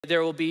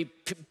There will be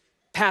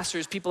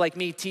pastors, people like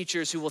me,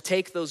 teachers, who will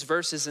take those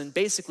verses and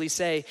basically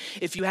say,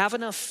 if you have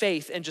enough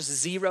faith and just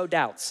zero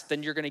doubts,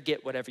 then you're gonna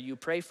get whatever you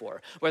pray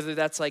for. Whether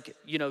that's like,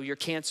 your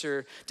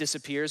cancer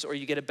disappears or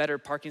you get a better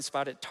parking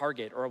spot at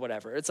Target or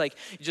whatever. It's like,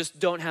 you just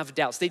don't have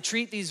doubts. They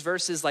treat these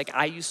verses like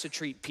I used to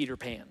treat Peter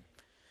Pan.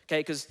 Okay,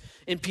 because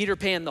in Peter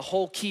Pan, the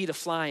whole key to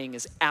flying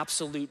is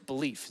absolute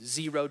belief,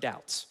 zero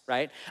doubts,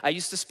 right? I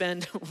used to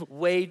spend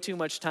way too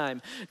much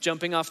time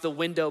jumping off the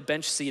window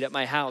bench seat at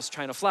my house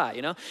trying to fly,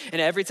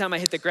 And every time I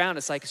hit the ground,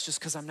 it's just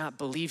because I'm not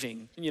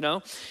believing,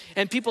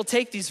 And people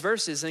take these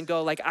verses and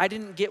go like, I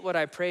didn't get what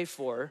I pray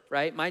for,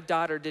 right? My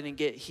daughter didn't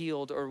get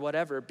healed or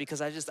whatever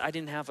because I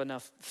didn't have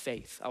enough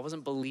faith. I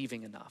wasn't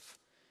believing enough.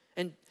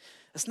 And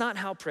that's not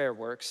how prayer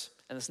works.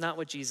 And that's not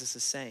what Jesus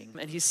is saying.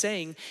 And he's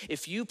saying,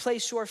 if you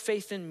place your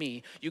faith in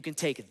me, you can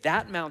take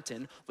that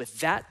mountain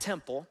with that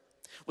temple,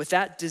 with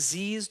that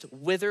diseased,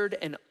 withered,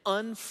 and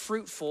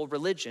unfruitful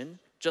religion,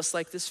 just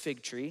like this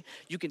fig tree.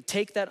 You can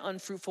take that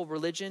unfruitful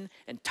religion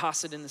and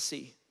toss it in the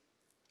sea.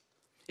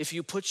 If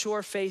you put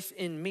your faith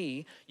in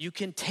me, you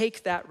can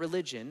take that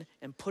religion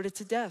and put it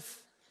to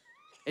death.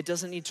 It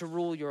doesn't need to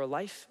rule your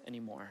life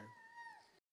anymore.